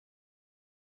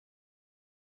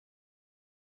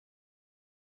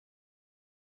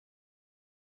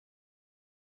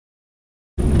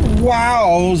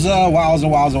Wowza, wowza,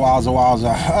 wowza, wowza,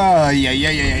 wowza.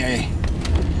 Yeah.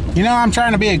 You know, I'm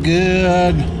trying to be a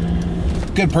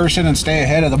good person and stay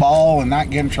ahead of the ball and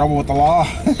not get in trouble with the law.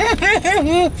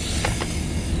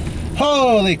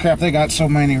 Holy crap, they got so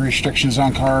many restrictions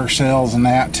on car sales and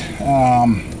that.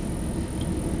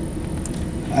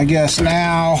 I guess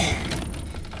now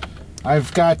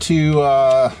I've got to,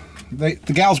 the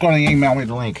gal's going to email me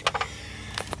the link.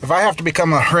 If I have to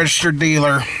become a registered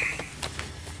dealer,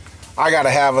 I got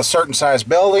to have a certain size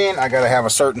building, I got to have a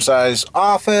certain size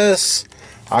office,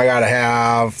 I got to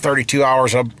have 32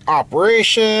 hours of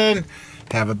operation,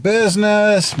 have a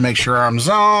business, make sure I'm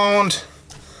zoned.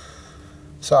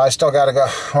 So I still got to go,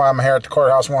 while I'm here at the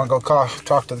courthouse, I want to go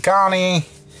talk to the county,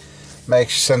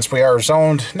 since we are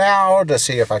zoned now, to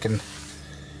see if I can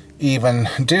even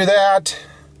do that.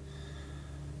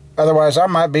 Otherwise, I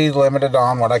might be limited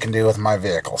on what I can do with my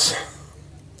vehicles.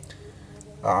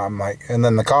 And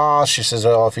then the cost, she says,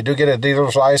 well, if you do get a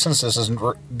dealer's license, this is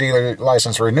dealer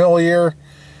license renewal year,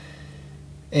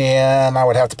 and I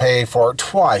would have to pay for it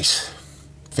twice.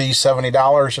 Fee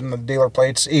 $70 and the dealer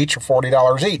plates each are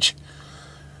 $40 each.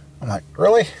 I'm like,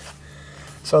 really?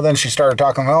 So then she started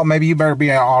talking, well, maybe you better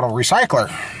be an auto recycler.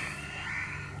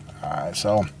 Alright,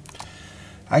 so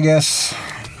I guess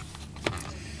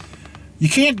you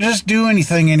can't just do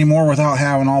anything anymore without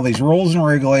having all these rules and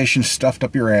regulations stuffed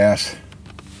up your ass.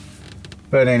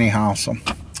 But anyhow, so,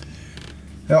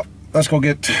 yep, let's go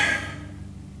get,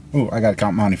 ooh, I gotta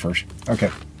count money first. Okay.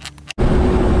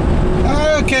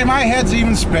 Okay, my head's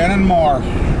even spinning more.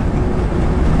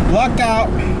 Lucked out.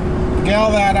 The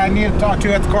gal that I need to talk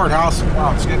to at the courthouse.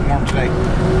 Wow, it's getting warm today.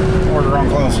 Wore the wrong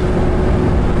clothes.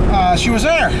 She was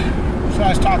there. So I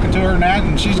was talking to her and that,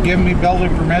 and she's giving me building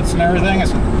permits and everything. I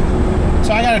said,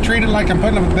 so I gotta treat it like I'm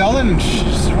putting up a building? And she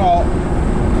said, well,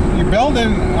 you're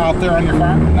building out there on your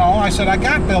farm? No, I said, I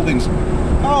got buildings.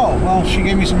 Oh, well, she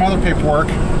gave me some other paperwork.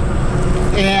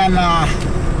 And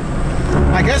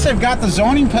I guess they've got the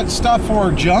zoning stuff for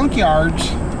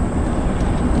junkyards,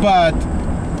 but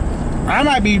I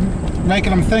might be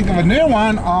making them think of a new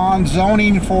one on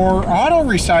zoning for auto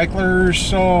recyclers.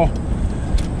 So,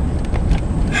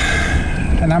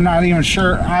 and I'm not even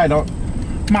sure,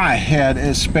 my head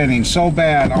is spinning so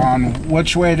bad on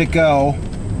which way to go,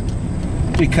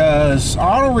 because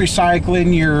auto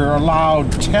recycling, you're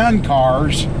allowed 10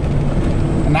 cars,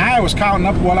 and I was counting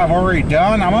up what I've already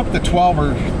done. I'm up to 12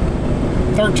 or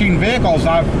 13 vehicles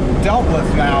I've dealt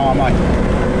with now. I'm like,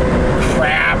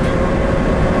 crap.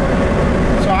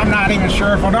 So I'm not even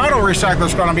sure if an auto recycler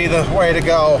is going to be the way to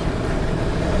go.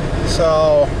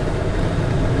 So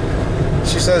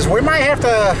she says, we might have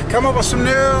to come up with some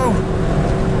new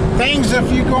things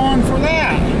if you're going for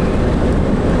that.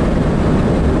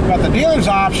 But the dealer's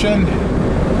option,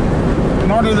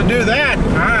 in order to do that,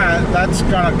 that's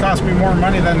going to cost me more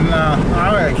money than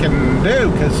I can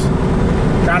do, because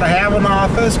got to have an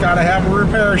office, got to have a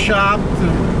repair shop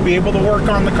to be able to work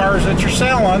on the cars that you're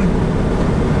selling,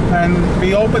 and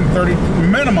be open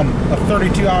minimum of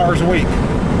 32 hours a week.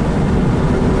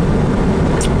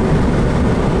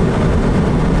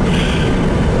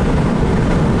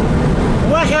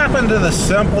 What happened to the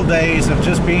simple days of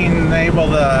just being able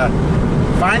to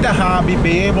find a hobby,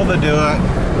 be able to do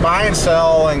it, buy and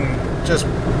sell, and just,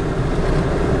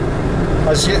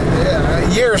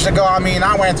 years ago, I mean,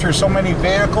 I went through so many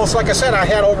vehicles. Like I said, I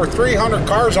had over 300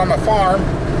 cars on the farm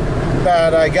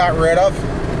that I got rid of.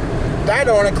 That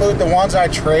don't include the ones I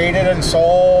traded and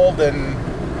sold, and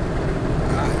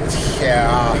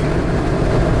yeah,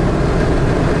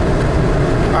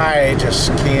 I just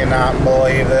cannot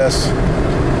believe this.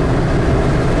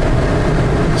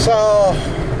 So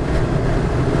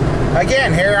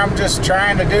again, here I'm just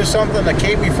trying to do something to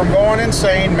keep me from going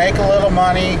insane, make a little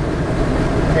money,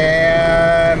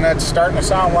 and it's starting to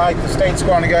sound like the state's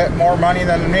going to get more money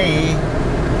than me,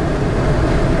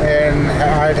 and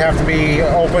I'd have to be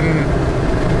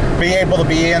be able to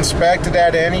be inspected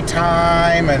at any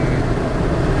time, and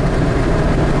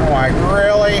I'm like,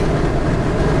 really?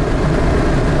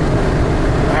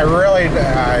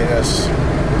 I just,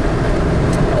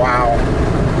 wow.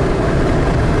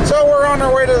 So we're on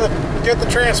our way to get the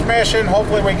transmission.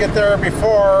 Hopefully we get there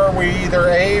before we either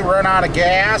A, run out of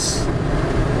gas,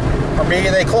 or B,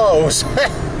 they close.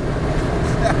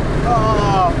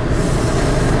 Oh,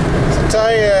 to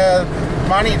tell you,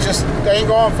 money just ain't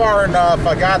going far enough.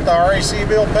 I got the RAC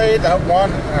bill paid, that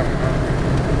one.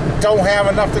 Don't have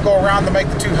enough to go around to make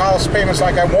the 2 house payments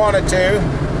like I wanted to.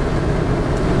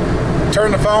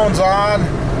 Turn the phones on,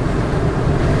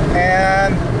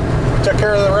 and took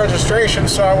care of the registration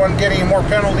so I wouldn't get any more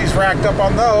penalties racked up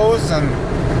on those. And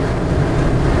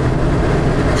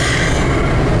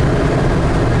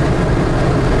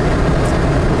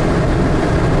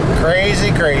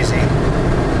crazy, crazy.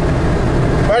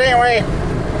 But anyway,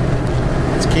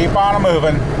 let's keep on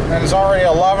moving. It is already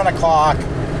 11 o'clock.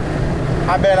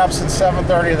 I've been up since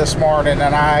 7:30 this morning,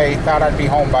 and I thought I'd be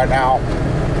home by now.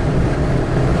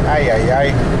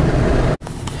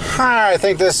 I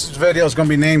think this video is going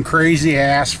to be named Crazy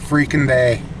Ass Freaking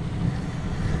Day.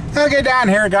 I'll get down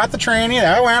here, got the tranny,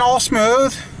 that went all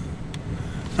smooth.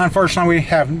 Unfortunately, we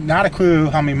have not a clue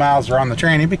how many miles are on the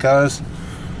tranny because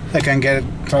they couldn't get it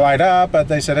to light up, but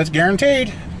they said it's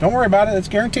guaranteed. Don't worry about it, it's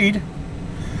guaranteed.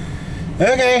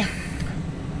 Okay.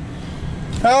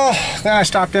 Well, then I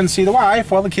stopped in to see the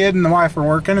wife. Well, the kid and the wife were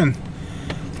working, and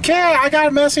okay, I got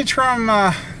a message from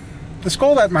the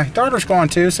school that my daughter's going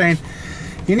to saying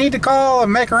you need to call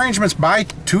and make arrangements by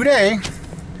today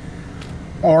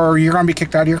or you're going to be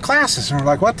kicked out of your classes. And we're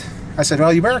like, what? I said,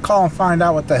 well, you better call and find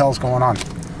out what the hell's going on.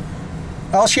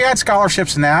 Well, she had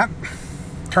scholarships and that.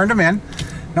 Turned them in.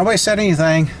 Nobody said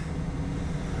anything.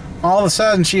 All of a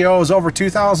sudden, she owes over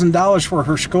 $2,000 for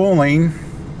her schooling.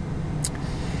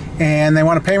 And they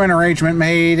want a payment arrangement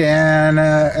made, and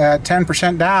at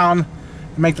 10% down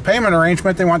to make the payment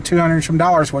arrangement, they want $200 and some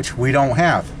dollars, which we don't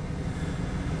have.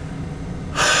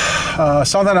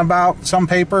 Something about some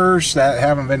papers that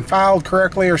haven't been filed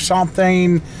correctly or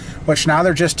something, which now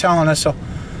they're just telling us. So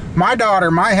my daughter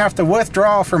might have to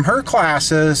withdraw from her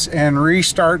classes and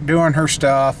restart doing her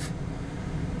stuff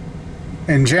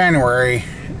in January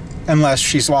unless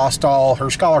she's lost all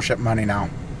her scholarship money now.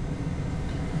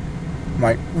 I'm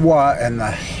like, what in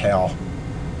the hell?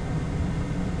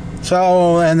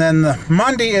 So, and then the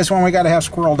Monday is when we got to have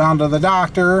Squirrel down to the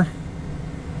doctor.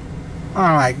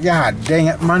 I'm like, God dang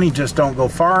it, money just don't go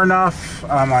far enough.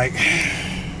 I'm like,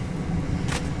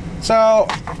 so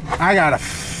I gotta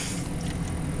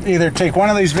either take one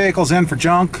of these vehicles in for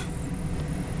junk.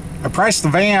 I priced the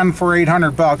van for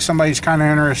 $800. Somebody's kind of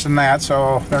interested in that,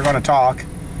 so they're going to talk.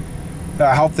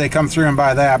 I hope they come through and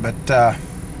buy that, but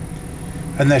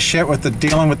and this shit with the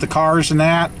dealing with the cars and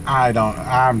that,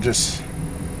 I'm just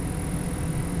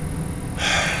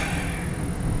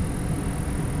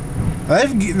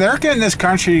they're getting this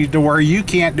country to where you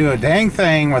can't do a dang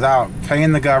thing without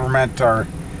paying the government or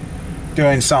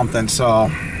doing something.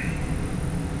 So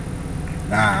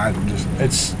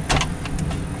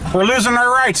we're losing our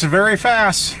rights very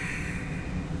fast.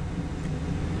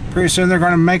 Pretty soon they're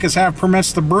going to make us have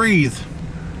permits to breathe.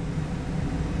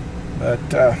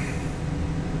 But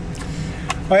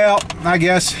well, I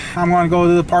guess I'm going to go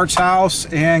to the parts house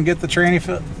and get the tranny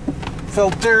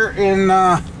filter in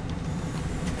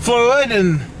fluid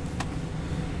and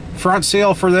front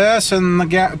seal for this and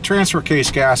the transfer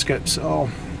case gasket. So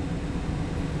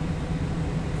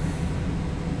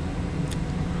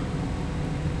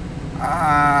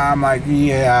I'm like,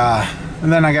 yeah.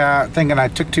 And then I got thinking I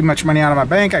took too much money out of my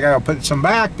bank. I got to put some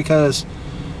back because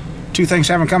two things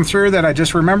haven't come through that I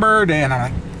just remembered. And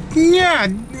I'm like, yeah.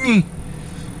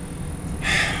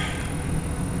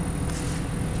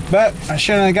 But I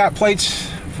shouldn't have got plates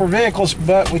for vehicles,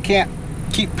 but we can't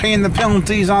keep paying the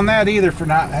penalties on that either for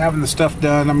not having the stuff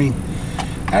done. I mean,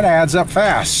 that adds up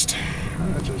fast.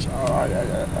 Just, I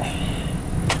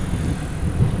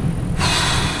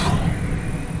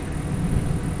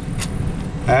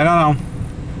don't know.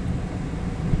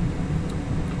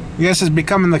 I guess it's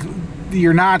becoming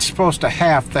you're not supposed to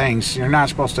have things. You're not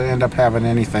supposed to end up having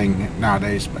anything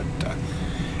nowadays. But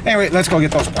anyway, let's go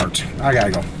get those parts. I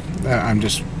gotta go. I'm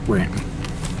just ranting.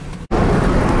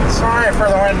 Sorry for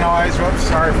the wind noise. Whoops,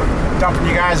 sorry for dumping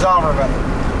you guys over, but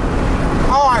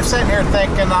oh, I'm sitting here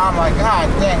thinking, I'm like, God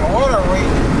dang, what are we?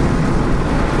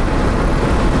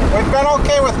 We've been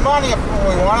okay with money if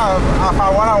I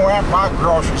went and went and bought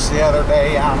groceries the other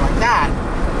day. I'm like, God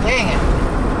dang it.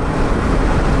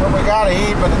 Well, we gotta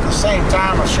eat, but at the same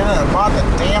time, I shouldn't have bought the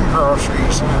damn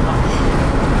groceries.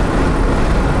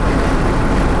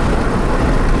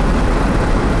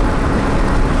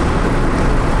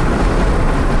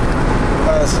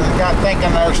 I got thinking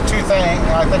there's two things.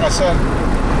 I think I said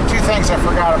two things I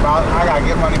forgot about. I gotta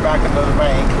get money back into the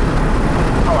bank.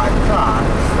 I'm like, God,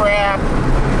 crap.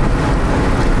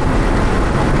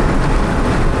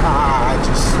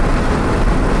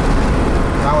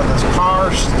 Now with this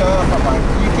car stuff, I'm like,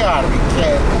 you gotta be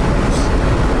kidding me.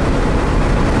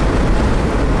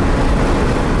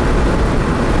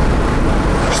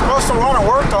 You're supposed to want to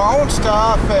work to own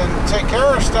stuff and take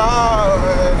care of stuff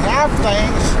and have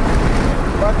things.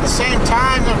 But at the same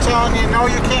time, they're telling you, no,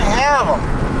 you can't have them.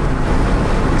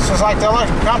 This is like the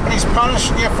electric company's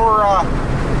punishing you for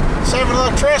saving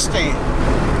electricity.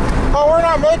 Oh, we're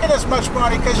not making as much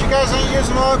money because you guys ain't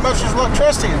using all as much as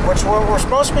electricity, which we're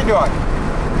supposed to be doing.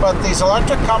 but these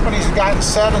electric companies have gotten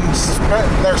set and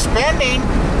they're spend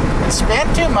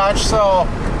too much, so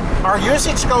our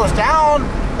usage goes down.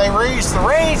 They raise the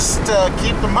rates to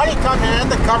keep the money coming in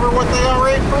to cover what they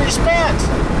already pre-spent.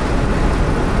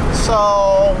 So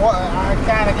I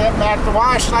kind of get mad at the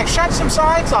wife. She's like, shut some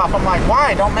sides off. I'm like,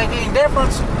 why? Don't make any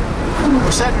difference.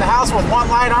 We're sitting in the house with one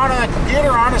light on and a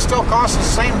computer on. It still costs the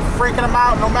same freaking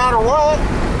amount no matter what.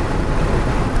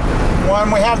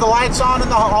 When we have the lights on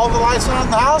and all the lights on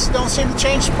in the house, it don't seem to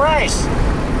change the price.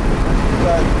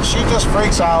 But she just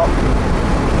freaks out.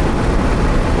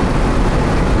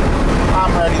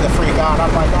 I'm ready to freak out.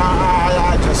 I'm like,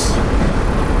 I just...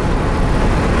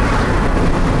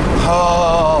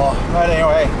 Oh, but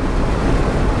anyway.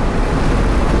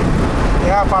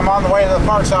 Yeah, if I'm on the way to the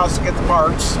parts house to get the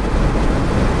parts.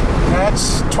 And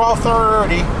it's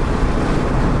 12:30.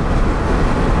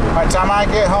 By the time I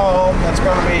get home, it's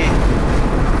going to be,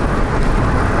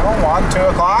 1, 2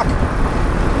 o'clock. By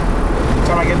the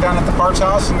time I get done at the parts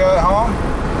house and go home.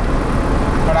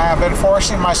 But I have been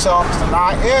forcing myself to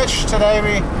not itch today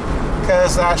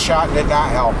because that shot did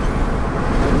not help.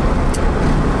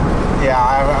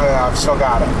 Yeah, I've still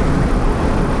got it.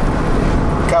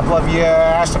 A couple of you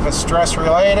asked if it's stress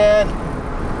related.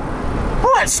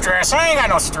 What stress? I ain't got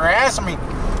no stress. I mean,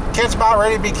 kids about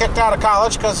ready to be kicked out of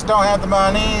college because don't have the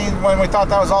money when we thought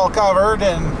that was all covered,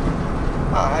 and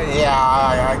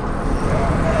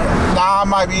now I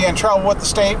might be in trouble with the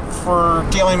state for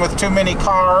dealing with too many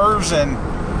cars, and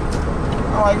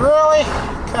I'm like, really?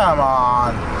 Come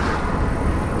on.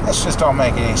 This just don't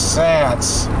make any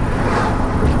sense.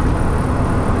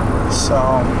 So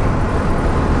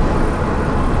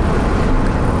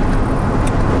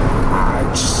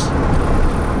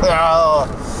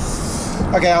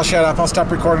okay, I'll shut up. I'll stop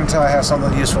recording until I have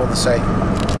something useful to say.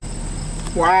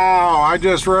 Wow, I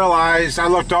just realized, I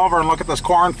looked over and looked at this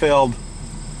cornfield.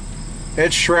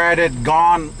 It's shredded,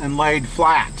 gone, and laid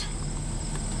flat.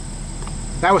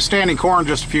 That was standing corn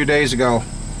just a few days ago.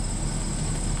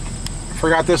 I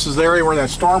forgot this is the area where that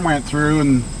storm went through,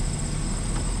 and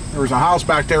there was a house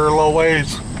back there a little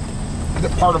ways.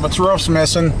 Part of its roof's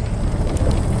missing.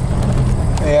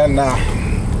 And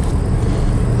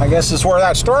I guess this is where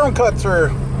that storm cut through.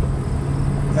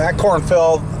 That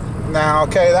cornfield, now,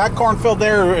 okay, that cornfield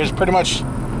there is pretty much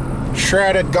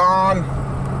shredded, gone.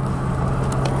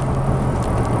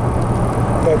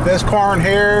 But this corn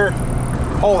here,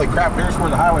 holy crap, here's where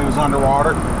the highway was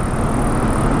underwater.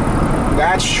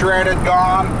 That's shredded,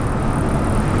 gone.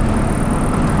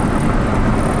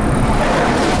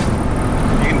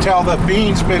 You can tell the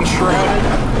beans been shredded.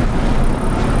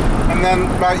 And then,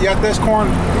 but yet this corn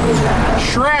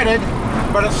shredded,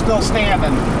 but it's still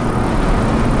standing.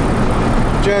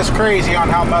 Just crazy on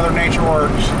how Mother Nature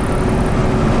works.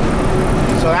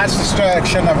 So that's the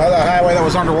section of the highway that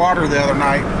was underwater the other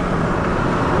night.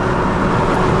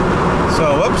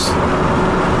 So, whoops.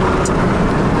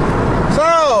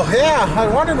 So, yeah, I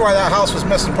wondered why that house was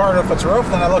missing part of its roof.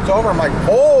 Then I looked over, I'm like,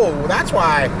 oh, that's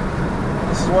why.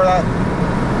 This is where that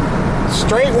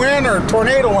straight wind or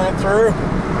tornado went through.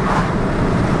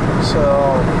 So,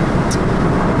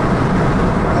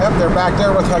 yep, they're back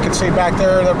there with, I can see back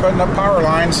there, they're putting up power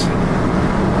lines.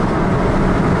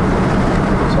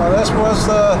 So this was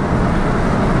the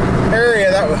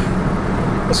area that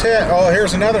was hit. Oh,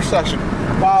 here's another section.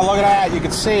 Wow, look at that, you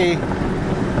can see,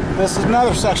 this is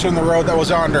another section of the road that was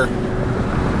under.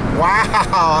 Wow,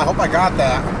 I hope I got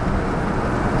that.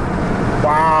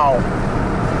 Wow.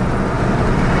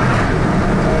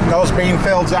 And those bean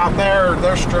fields out there,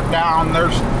 they're stripped down.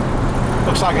 There's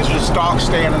looks like it's just stalks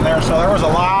standing there, so there was a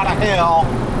lot of hill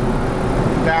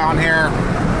down here.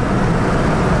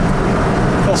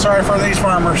 Feel sorry for these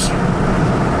farmers.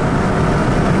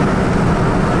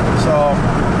 So,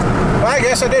 well, I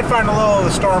guess I did find a little of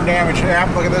the storm damage. Yeah,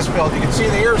 look at this field. You can see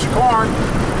the ears of corn.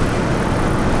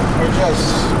 They're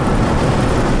just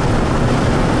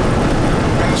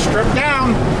been stripped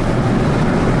down.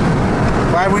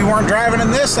 Glad we weren't driving in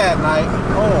this that night.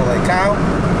 Holy cow.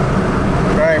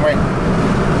 But anyway.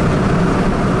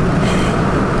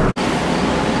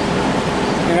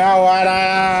 You know what,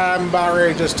 I'm about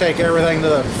ready to just take everything to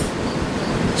the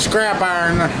scrap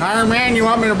iron. Iron Man, you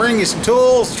want me to bring you some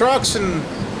tools, trucks, and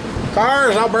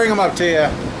cars? I'll bring them up to you.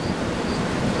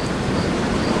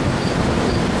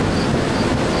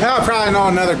 Now I probably know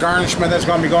another garnishment that's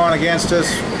going to be going against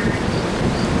us.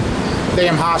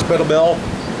 Damn hospital bill.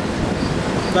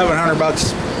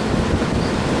 $1,100.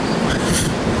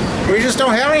 We just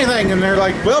don't have anything, and they're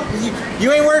like, well,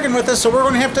 you ain't working with us, so we're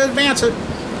going to have to advance it.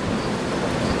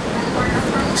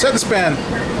 Sit and spin.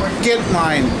 Get in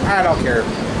line. I don't care.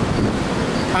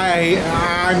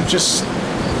 I'm just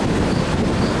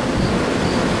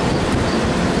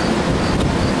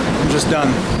just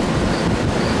done.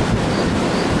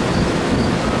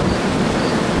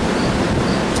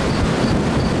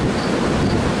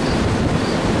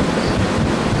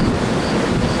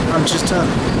 I'm just done.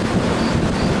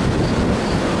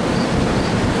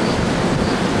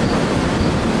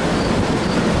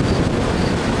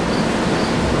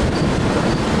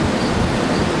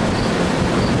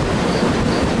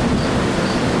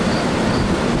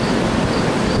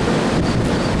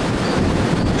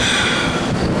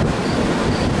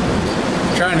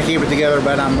 Trying to keep it together,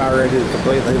 but I'm about ready to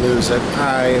completely lose it.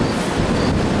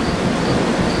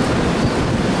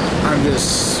 I'm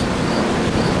just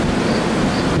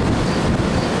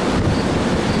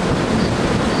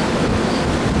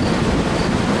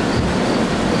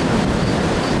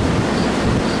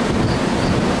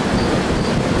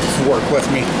work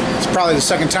with me. It's probably the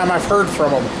second time I've heard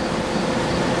from them.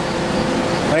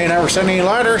 They ain't never sent any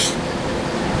letters.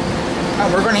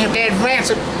 Oh, we're going to have to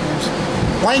advance it.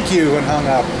 Thank you, and hung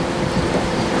up.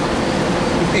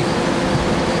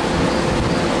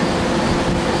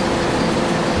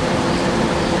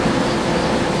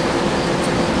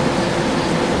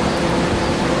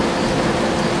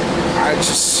 I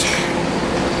just...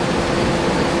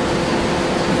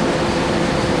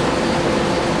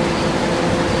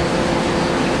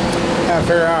 gotta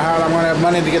figure out how I'm going to have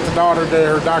money to get the daughter to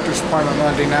her doctor's appointment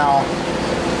Monday now.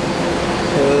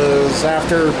 Because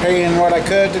after paying what I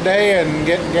could today and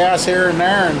getting gas here and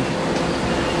there and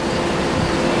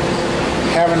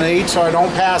having to eat so I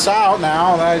don't pass out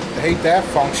now, I hate that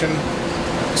function.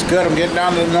 It's good I'm getting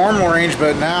down to the normal range,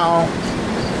 but now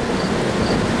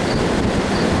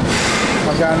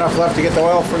I've got enough left to get the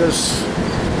oil for this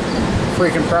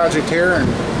freaking project here, and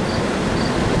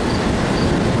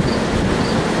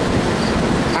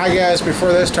I guess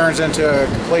before this turns into a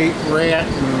complete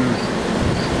rant and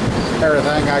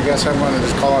everything, I guess I'm going to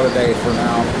just call it a day for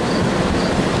now.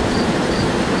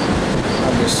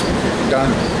 I'm just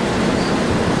done.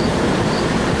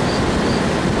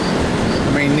 I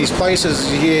mean, these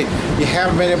places, you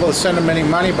haven't been able to send them any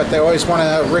money, but they always want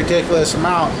a ridiculous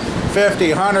amount.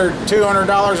 $50, $100,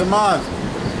 $200 a month.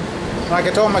 Like I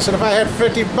told them, I said, if I had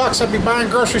 $50, I'd be buying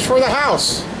groceries for the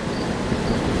house.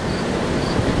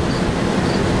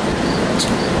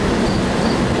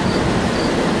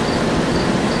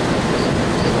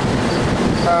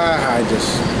 I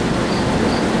just...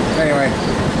 Anyway.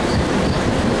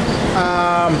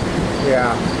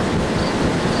 Yeah.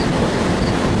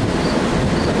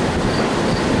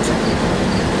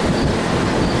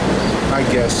 I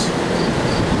guess.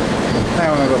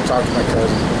 Now I'm gonna go talk to my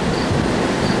cousin.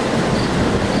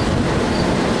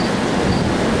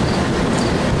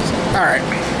 Alright.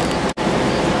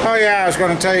 Oh yeah, I was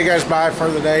going to tell you guys bye for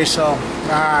the day, so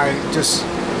I just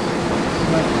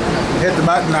hit the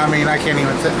button. I mean, I can't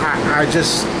even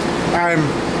I'm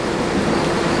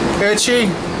itchy.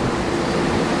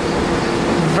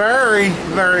 Very,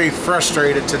 very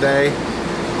frustrated today.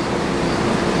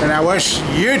 And I wish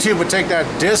YouTube would take that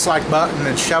dislike button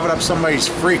and shove it up somebody's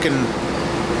freaking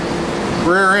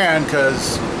rear end,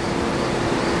 because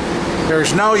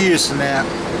there's no use in that.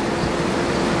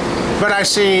 But I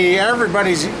see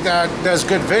everybody that does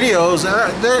good videos,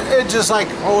 it just like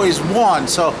always won.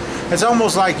 So it's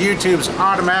almost like YouTube's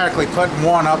automatically putting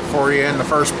one up for you in the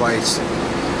first place.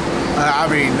 I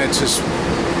mean, it's just...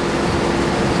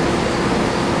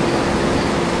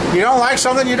 You don't like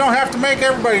something, you don't have to make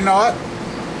everybody know it.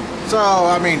 So,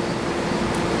 I mean,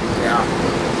 yeah.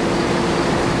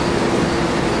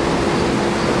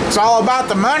 It's all about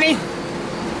the money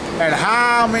and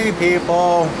how many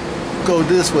people go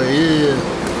this way.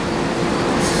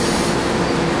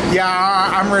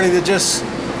 Yeah, I'm ready to just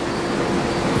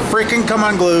freaking come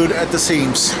unglued at the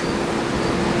seams.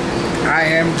 I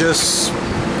am just...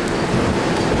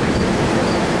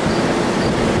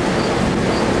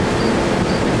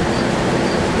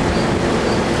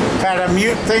 If I had a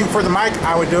mute thing for the mic,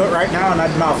 I would do it right now and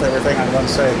I'd mouth everything I'm going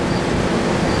to say.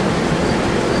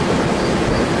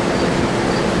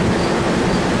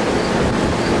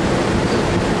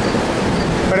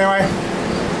 But anyway,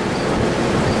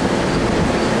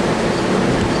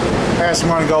 I just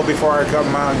want to go before I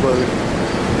come unglued.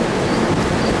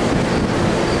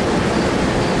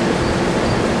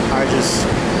 I just...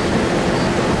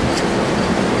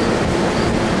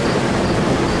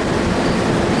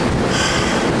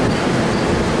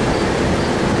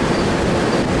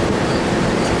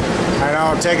 I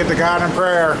know, take it to God in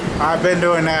prayer. I've been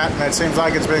doing that, and it seems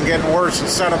like it's been getting worse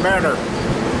instead of better.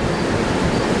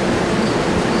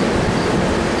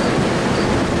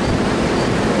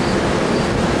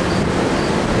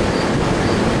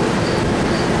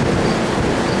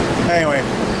 Anyway,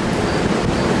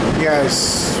 you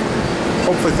guys,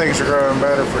 hopefully things are going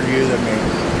better for you than me.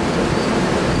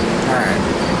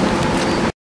 Alright.